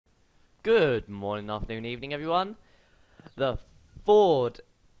Good morning, afternoon, evening, everyone. The Thord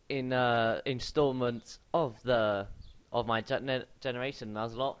in installment of my generation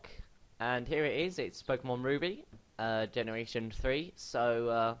Nuzlocke, and here it is. It's Pokemon Ruby, Generation 3.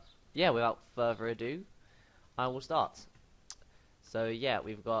 So yeah, without further ado, I will start. So yeah,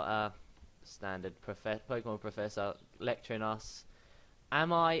 we've got standard Pokemon professor lecturing us.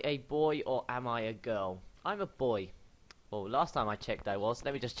 Am I a boy or am I a girl? I'm a boy. Well, last time I checked I was.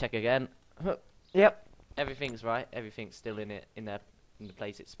 Let me just check again. Yep, everything's right. Everything's still in the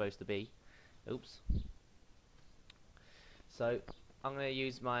place it's supposed to be. Oops. So I'm gonna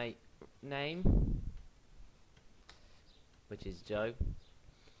use my name, which is Joe.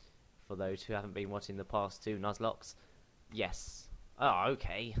 For those who haven't been watching the past two Nuzlockes, yes. Oh,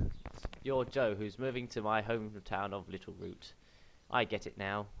 okay. You're Joe, who's moving to my hometown of Little Root. I get it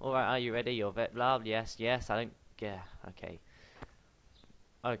now. All right, are you ready? You're vet. Blah. Yes, yes. I don't. Yeah. Okay.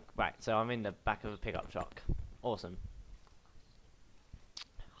 Oh, right. So I'm in the back of a pickup truck. Awesome.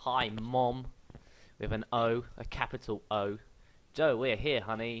 Hi, Mom. With an O, a capital O. Joe, we're here,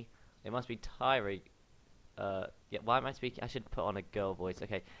 honey. It must be tiring. Yeah. Why am I speaking? I should put on a girl voice.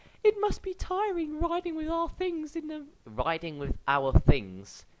 Okay. It must be tiring riding with our things in the. Riding with our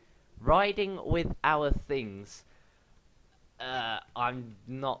things. Riding with our things. I'm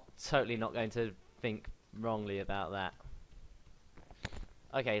totally not going to think wrongly about that.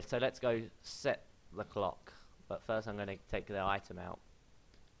 Okay, so let's go set the clock. But first I'm going to take the item out,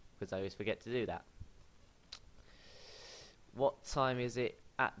 because I always forget to do that. What time is it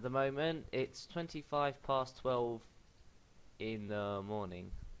at the moment? It's 25 past 12 in the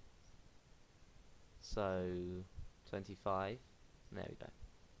morning. So, 25. There we go.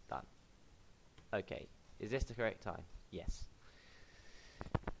 Done. Okay. Is this the correct time? Yes.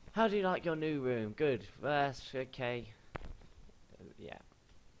 How do you like your new room? Good. That's okay. Yeah.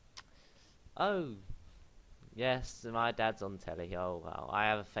 Oh. Yes, my dad's on telly. Oh, wow. I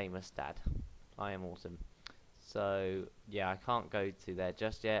have a famous dad. I am awesome. So, yeah, I can't go to there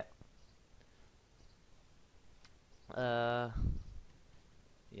just yet. Yeah.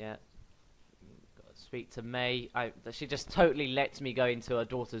 Gotta speak to May. She just totally lets me go into her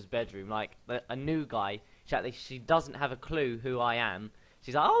daughter's bedroom. Like, a new guy. She doesn't have a clue who I am.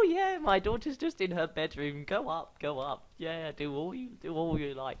 She's like, oh yeah, my daughter's just in her bedroom. Go up, go up. Yeah, do all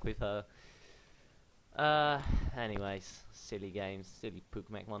you like with her. Anyways, silly games, silly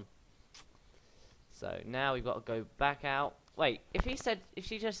Pokemon. So now we've got to go back out. Wait, if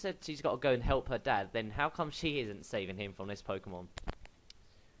she just said she's got to go and help her dad, then how come she isn't saving him from this Pokemon?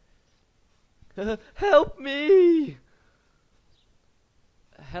 Help me!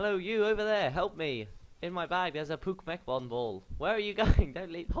 Hello, you over there. Help me. In my bag, there's a Pokemon ball. Where are you going?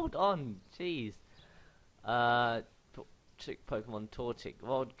 Don't leave. Hold on. Jeez. Pokemon Torchic.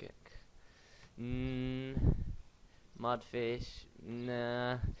 Vodkick. Mudfish.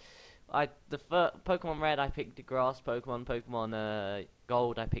 Nah. Pokemon Red, I picked the grass Pokemon. Pokemon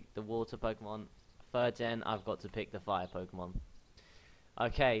Gold, I picked the water Pokemon. Third Gen, I've got to pick the fire Pokemon.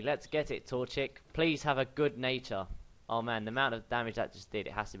 Okay, let's get it, Torchic. Please have a good nature. Oh man, the amount of damage that just did,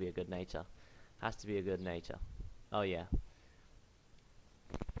 it has to be a good nature. Has to be a good nature. Oh yeah.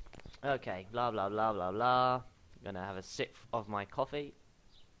 Okay, blah blah blah blah blah. Gonna have a sip of my coffee.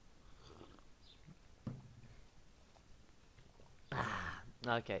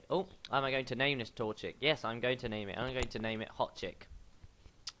 Okay. Oh, am I going to name this Torchic? Yes, I'm going to name it. I'm going to name it Hot Chick.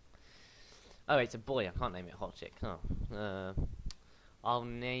 Oh, it's a boy. I can't name it Hot Chick. Oh. I'll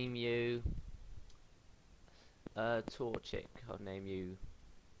name you Torchic. I'll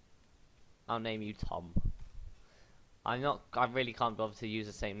name you Tom. I really can't bother to use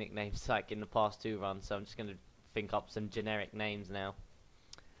the same nicknames like in the past two runs, so I'm just gonna think up some generic names now.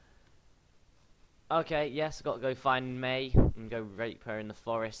 Okay, yes, got to go find May and go rape her in the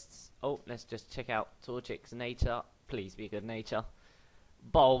forests. Oh, let's just check out Torchic's nature. Please be good nature.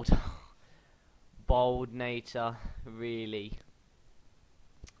 Bold. Bold nature. Really.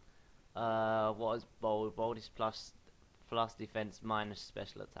 What is bold? Bold is plus defense minus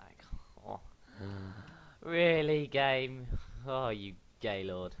special attack. Oh. Really, game? Oh, you gay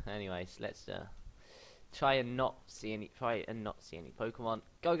lord. Anyways, let's try and not see any Pokemon.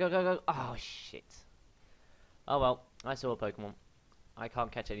 Go, go, go, go. Oh shit. Oh well, I saw a Pokemon. I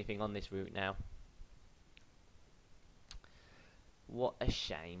can't catch anything on this route now. What a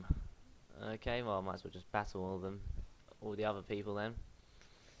shame. Okay, well I might as well just battle all the other people then.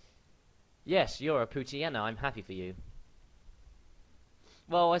 Yes, you're a Poochyena. I'm happy for you.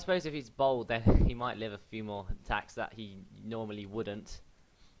 Well, I suppose if he's bold, then he might live a few more attacks that he normally wouldn't.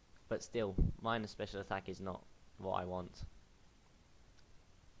 But still, minus special attack is not what I want.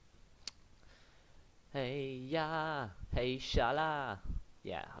 Hey ya, hey shala.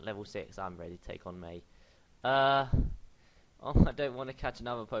 Yeah, level 6, I'm ready to take on May. Oh, I don't want to catch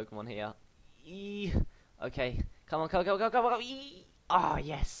another Pokemon here. Eee. Okay, come on, go, go, go, go, go. Ah,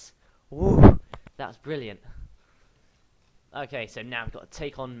 yes. Woo, that was brilliant. Okay, so now we've got to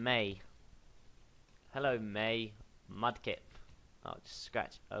take on May. Hello, May. Mudkip. Oh, just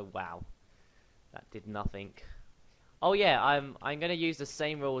scratch. Oh, wow. That did nothing. Oh yeah, I'm going to use the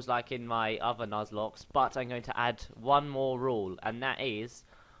same rules like in my other Nuzlocks, but I'm going to add one more rule, and that is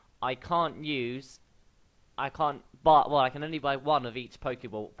I can't buy, well, I can only buy one of each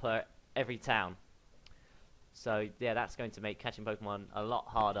Pokeball per every town. So yeah, that's going to make catching Pokemon a lot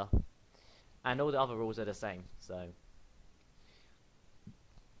harder, and all the other rules are the same. So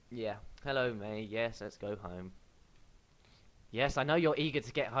yeah, hello May. Yes, let's go home. Yes, I know you're eager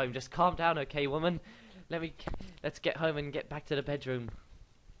to get home. Just calm down, okay, woman. Let's get home and get back to the bedroom.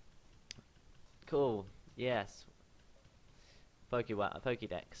 Cool. Yes.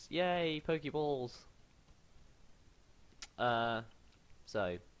 Pokédex. Yay, Pokeballs.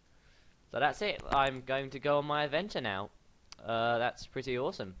 So that's it. I'm going to go on my adventure now. That's pretty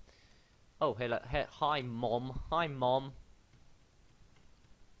awesome. Oh, hello. Hi, Mom. Hi, Mom.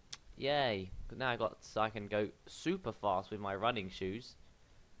 Yay. Now I can go super fast with my running shoes.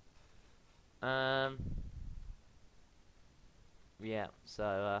 Yeah,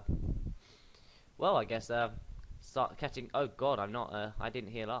 so, well, I guess, start catching, oh god, I didn't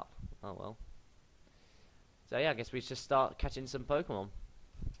heal up. Oh well. So yeah, I guess we should start catching some Pokemon.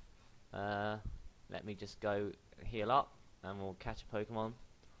 Let me just go heal up, and we'll catch a Pokemon.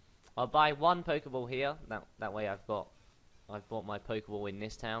 I'll buy one Pokeball here, that way I've bought my Pokeball in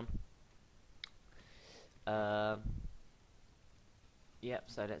this town. Yep,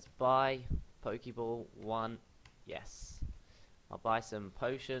 so let's buy Pokeball 1. Yes. I'll buy some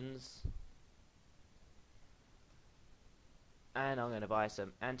potions. And I'm going to buy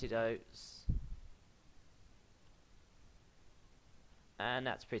some antidotes. And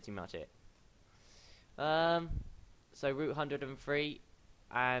that's pretty much it. So Route 103.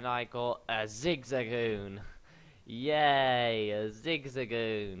 And I got a Zigzagoon. Yay, a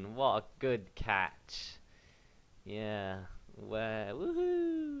Zigzagoon. What a good catch. Yeah.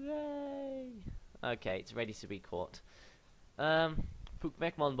 Woohoo! Yay! Okay, it's ready to be caught.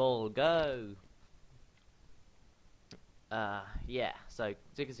 Pokemon Ball, go! Yeah, so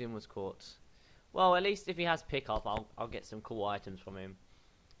Zigzagoon was caught. Well, at least if he has pickup, I'll get some cool items from him.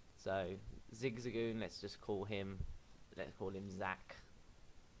 So, Zigzagoon, let's call him Zach.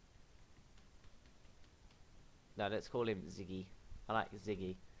 No, let's call him Ziggy. I like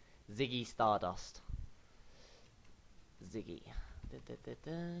Ziggy. Ziggy Stardust. Ziggy.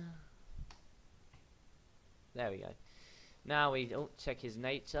 There we go. Now we check his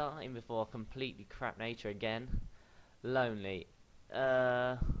nature in before completely crap nature again. Lonely.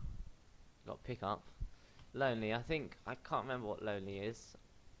 Got pick up. Lonely. I can't remember what lonely is.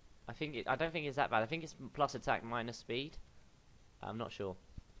 I don't think it's that bad. I think it's plus attack minus speed. I'm not sure.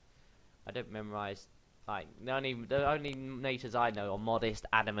 I don't memorize. Like the only natures I know are modest,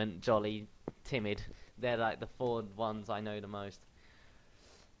 adamant, jolly, timid. They're like the 4 ones I know the most.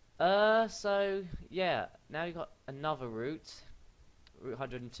 So yeah, now we've got another route, Route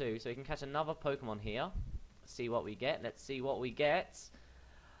 102. So we can catch another Pokemon here. See what we get. Let's see what we get.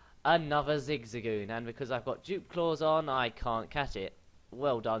 Another Zigzagoon, and because I've got dupe claws on, I can't catch it.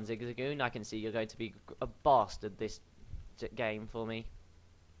 Well done, Zigzagoon. I can see you're going to be a bastard this game for me.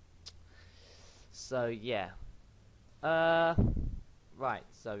 So yeah. Right.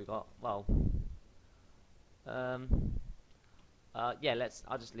 So we got yeah.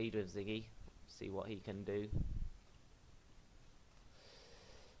 I'll just lead with Ziggy. See what he can do.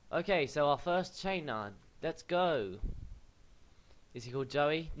 Okay. So our first trainer. Let's go. Is he called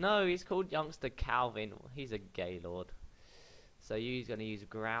Joey? No, he's called Youngster Calvin. He's a Gaylord. So he's going to use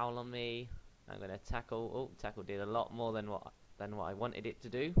Growl on me. I'm going to tackle. Oh, tackle did a lot more than what I wanted it to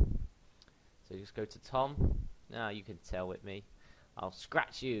do. So just go to Tom. Now you can tell with me. I'll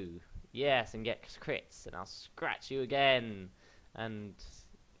scratch you. Yes, and get crits. And I'll scratch you again. And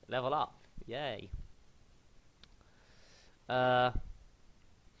level up. Yay.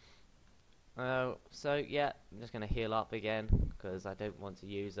 So yeah, I'm just gonna heal up again because I don't want to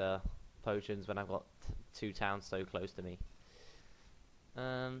use potions when I've got 2 towns so close to me.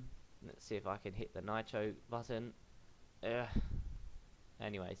 Let's see if I can hit the nitro button.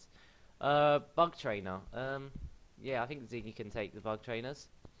 Anyways, bug trainer. Yeah, I think Ziggy can take the bug trainers.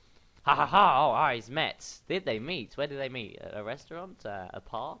 Ha ha ha! Oh, eyes met. Did they meet? Where did they meet? At a restaurant? A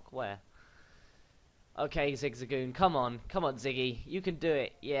park? Where? Okay, Zigzagoon, come on, Ziggy, you can do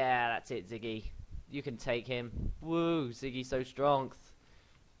it. Yeah, that's it, Ziggy. You can take him. Woo, Ziggy's so strong.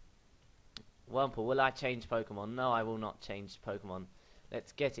 Wumple, will I change Pokemon? No, I will not change Pokemon.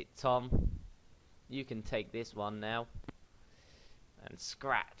 Let's get it, Tom. You can take this one now. And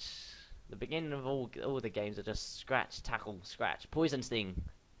scratch. The beginning of all the games are just scratch, tackle, scratch. Poison Sting.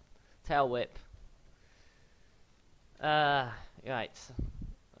 Tail Whip. Right.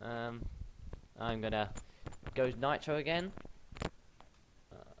 I'm gonna go Nitro again.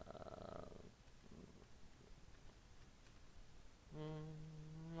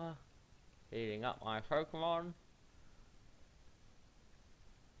 Healing up my Pokemon.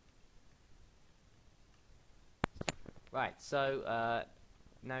 Right, so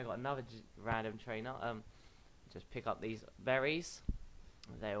now we've got another random trainer. Just pick up these berries.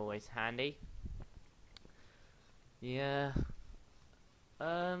 They're always handy. Yeah.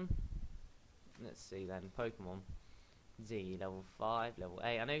 Let's see then. Pokemon. Z level 5, level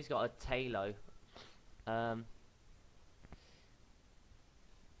 8. I know he's got a Talo.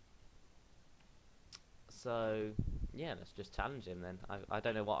 So yeah, let's just challenge him then. I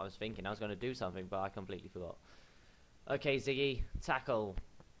don't know what I was thinking. I was going to do something, but I completely forgot. Okay, Ziggy, tackle.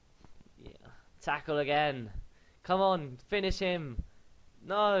 Yeah, tackle again. Come on, finish him.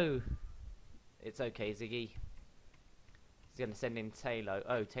 No, it's okay, Ziggy. He's going to send in Talo.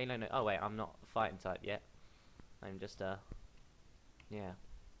 Oh, Talo. No. Oh wait, I'm not fighting type yet. I'm just yeah,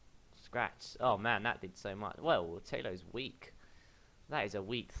 scratch. Oh man, that did so much. Well, Talo's weak. That is a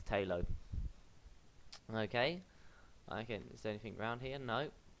weak Talo. Okay, is there anything around here? No.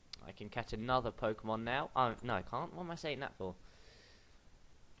 I can catch another Pokemon now. Oh, no, I can't. What am I saying that for?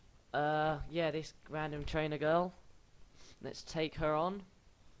 Yeah, this random trainer girl. Let's take her on.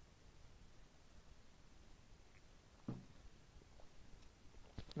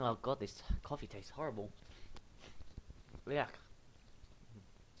 Oh god, this coffee tastes horrible. Yuck.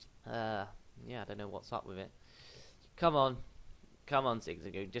 Yeah, I don't know what's up with it. Come on. Come on,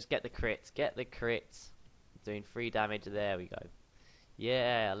 Zigzagoon. Just get the crits. Get the crits. Doing 3 damage. There we go.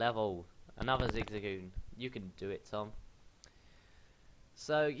 Yeah, level. Another Zigzagoon. You can do it, Tom.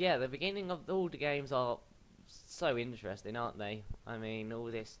 So, yeah, the beginning of all the games are so interesting, aren't they? I mean, all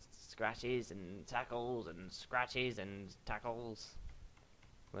this scratches and tackles and scratches and tackles.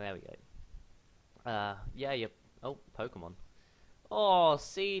 Well, there we go. Yeah, you... Oh, Pokemon. Oh,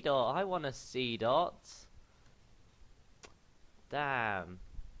 Seedot. I want a Seedot. Damn.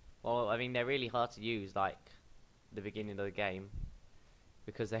 Well, I mean, they're really hard to use, like, the beginning of the game.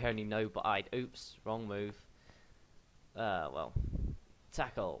 Because they only know bite. Oops, wrong move. Well.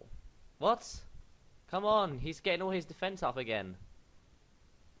 Tackle. What? Come on, he's getting all his defense up again.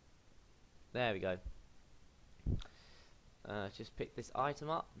 There we go. Just pick this item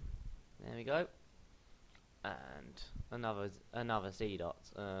up. There we go. And another Seedot.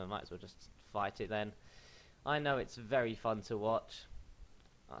 Might as well just fight it then. I know it's very fun to watch.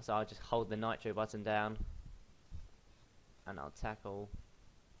 So I'll just hold the Nitro button down. And I'll tackle.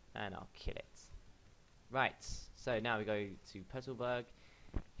 And I'll kill it. Right, so now we go to Petalburg.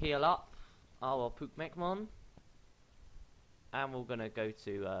 Heal up our Pukemon. And we're gonna go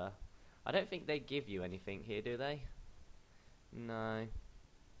to, I don't think they give you anything here, do they? No.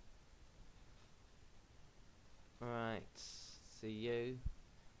 Right, see you.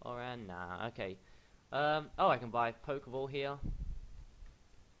 Alright, nah, okay. Oh, I can buy Pokeball here.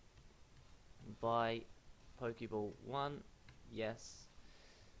 Buy Pokeball 1. Yes.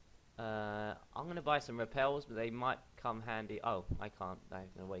 I'm gonna buy some repels, but they might come handy. Oh, I can't. I'm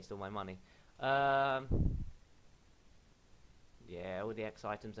gonna waste all my money. Yeah, all the X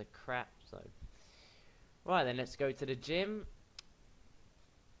items are crap. So, right then, let's go to the gym.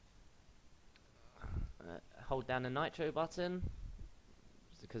 Hold down the Nitro button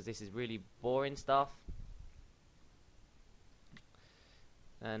because this is really boring stuff.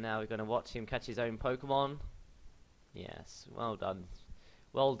 And now we're gonna watch him catch his own Pokemon. Yes, well done.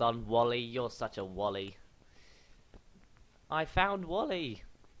 Well done, Wally. You're such a Wally. I found Wally.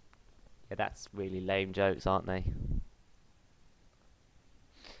 Yeah, that's really lame jokes, aren't they?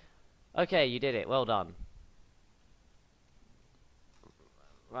 Okay, you did it. Well done.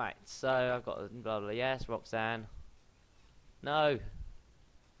 Right, so I've got blah blah. Yes, Roxanne. No.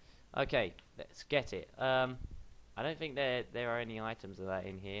 Okay, let's get it. I don't think there are any items of that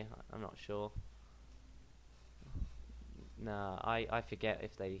in here. I'm not sure. No, I forget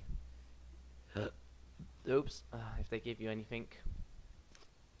if they... Oops, if they give you anything.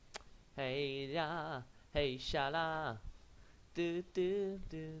 Hey ya, hey shala, do do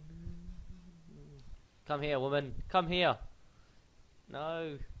do. Come here, woman. Come here.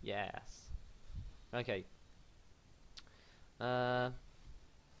 No. Yes. Okay.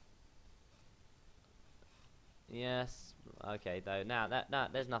 Yes. Okay, though. Now that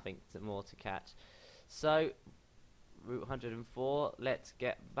there's nothing more to catch. So, Route 104. Let's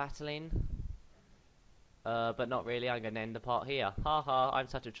get battling. But not really. I'm gonna end the part here. Ha ha! I'm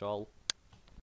such a troll.